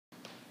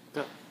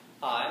Go.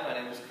 Hi, my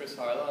name is Chris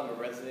Harlow. I'm a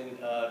resident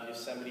of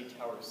Yosemite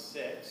Tower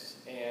 6,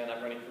 and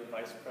I'm running for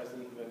Vice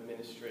President of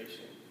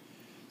Administration.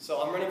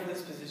 So I'm running for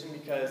this position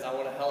because I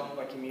want to help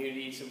my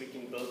community so we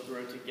can both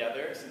grow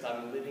together. Since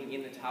I'm living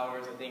in the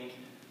towers, I think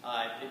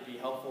it'd be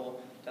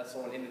helpful to have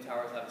someone in the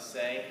towers have a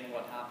say in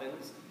what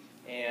happens.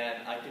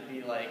 And I could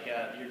be like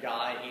your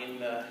guy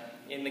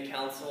in the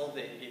council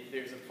that if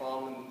there's a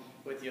problem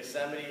with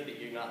Yosemite that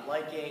you're not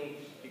liking,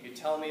 you could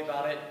tell me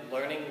about it.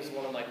 Learning is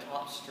one of my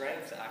top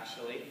strengths,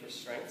 actually, for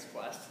Strengths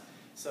Quest,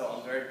 so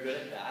I'm very good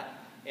at that.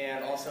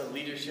 And also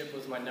leadership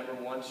was my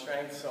 #1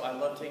 strength, so I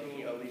love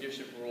taking a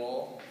leadership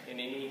role in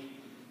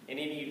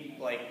any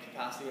like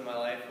capacity in my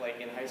life. Like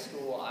in high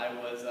school, I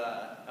was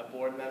a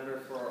board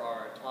member for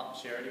our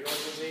top charity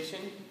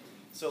organization,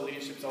 so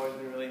leadership's always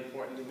been really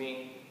important to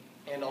me.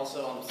 And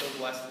also, I'm so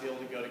blessed to be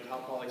able to go to Cal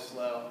Poly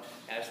SLO,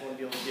 and I just want to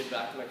be able to give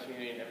back to my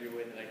community in every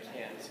way that I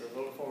can. So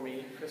vote for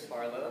me, Chris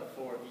Harlow,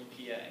 for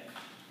EPA.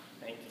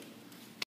 Thank you.